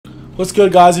What's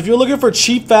good, guys? If you're looking for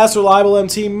cheap, fast, reliable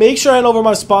MT, make sure to head over to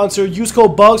my sponsor. Use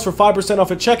code BUGS for 5% off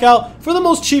at checkout for the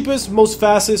most cheapest, most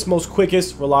fastest, most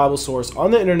quickest, reliable source on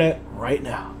the internet right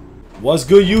now. What's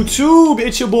good, YouTube?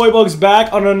 It's your boy Bugs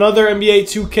back on another NBA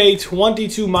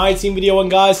 2K22 My Team video.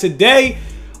 And guys, today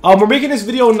we're making this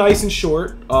video nice and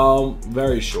short,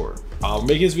 very short. We're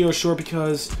making this video short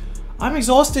because I'm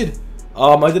exhausted.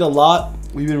 I did a lot.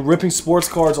 We've been ripping sports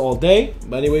cards all day,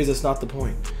 but anyways, that's not the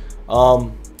point.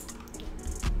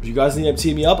 If you guys need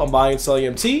MT me up, I'm buying and selling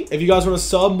MT. If you guys want to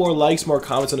sub, more likes, more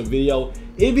comments on the video,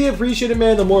 it'd be appreciated,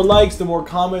 man. The more likes, the more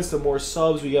comments, the more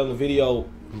subs we get on the video,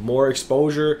 more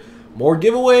exposure, more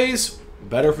giveaways,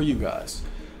 better for you guys.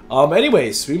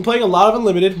 Anyways, we've been playing a lot of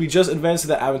Unlimited. We just advanced to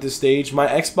the Amethyst stage. The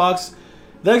Xbox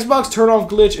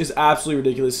turn-off glitch is absolutely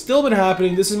ridiculous. Still been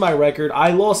happening. This is my record. I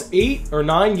lost 8 or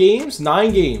 9 games.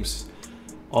 9 games.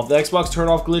 Off the Xbox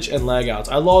turn-off glitch and lag outs.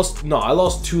 I lost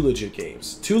 2 legit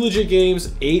games. 2 legit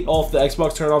games, 8 off the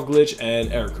Xbox turn-off glitch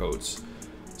and error codes.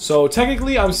 So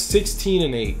technically I'm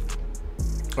 16-8.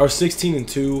 Or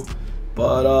 16-2.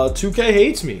 But 2K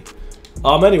hates me.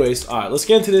 Anyways, alright, let's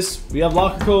get into this. We have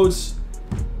locker codes.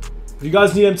 If you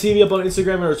guys need MT me up on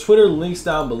Instagram or Twitter, links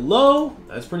down below.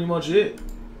 That's pretty much it.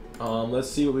 Let's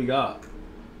see what we got.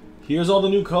 Here's all the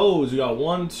new codes. We got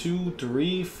 1, 2,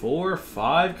 3, 4,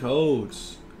 5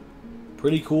 codes.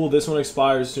 Pretty cool. This one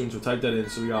expires soon, so type that in.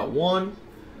 So we got 1,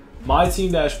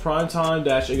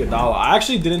 Myteam-primetime-Iguodala. I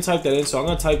actually didn't type that in, so I'm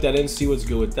gonna type that in, see what's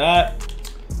good with that.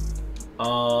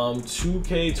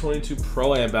 2K22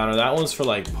 Pro-Am banner. That one's for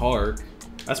like Park.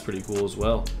 That's pretty cool as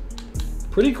well.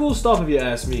 Pretty cool stuff if you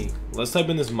ask me. Let's type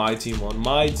in this Myteam one.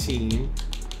 Myteam.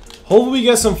 Hopefully we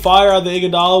get some fire out of the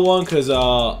Iguodala one, because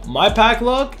my pack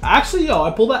luck. Actually, yo,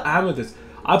 I pulled an Amethyst.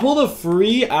 I pulled a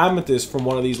free Amethyst from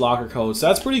one of these locker codes.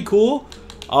 That's pretty cool.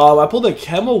 I pulled a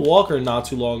Kemba Walker not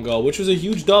too long ago, which was a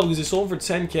huge dub because they sold him for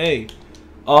 10K.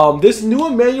 This new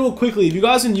Emmanuel Quickly, if you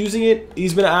guys have been using it,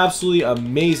 he's been absolutely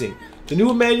amazing. The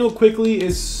new Emmanuel Quickly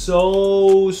is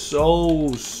so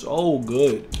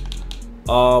good.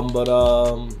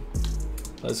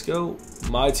 Let's go.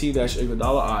 Myteam-Iguodala.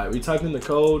 Alright, we type in the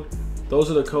code. Those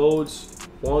are the codes.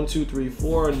 1, 2, 3,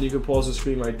 4, and you can pause the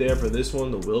screen right there for this one,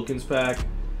 the Wilkins pack.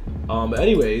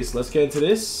 Anyways, let's get into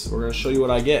this. We're gonna show you what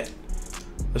I get.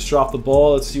 Let's drop the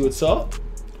ball. Let's see what's up.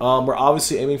 We're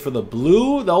obviously aiming for the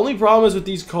blue. The only problem is with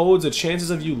these codes, the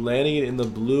chances of you landing it in the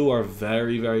blue are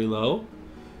very low.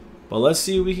 But let's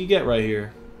see what we can get right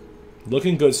here.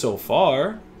 Looking good so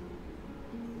far.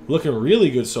 Looking really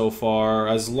good so far.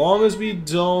 As long as we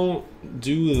don't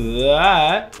do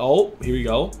that. Oh, here we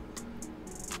go.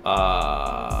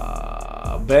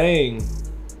 Bang.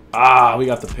 We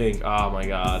got the pink. Oh my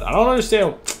god. I don't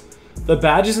understand. The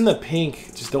badges in the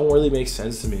pink just don't really make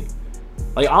sense to me.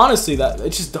 Like, honestly, that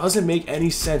it just doesn't make any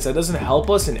sense. That doesn't help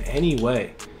us in any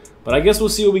way. But I guess we'll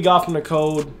see what we got from the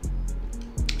code.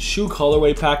 Shoe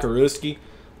colorway pack Risky.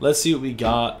 Let's see what we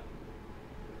got.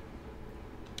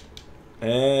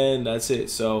 And that's it.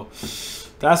 So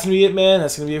that's gonna be it, man.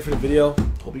 That's gonna be it for the video.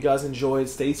 Hope you guys enjoyed.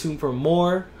 Stay tuned for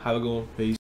more. Have a good one. Peace.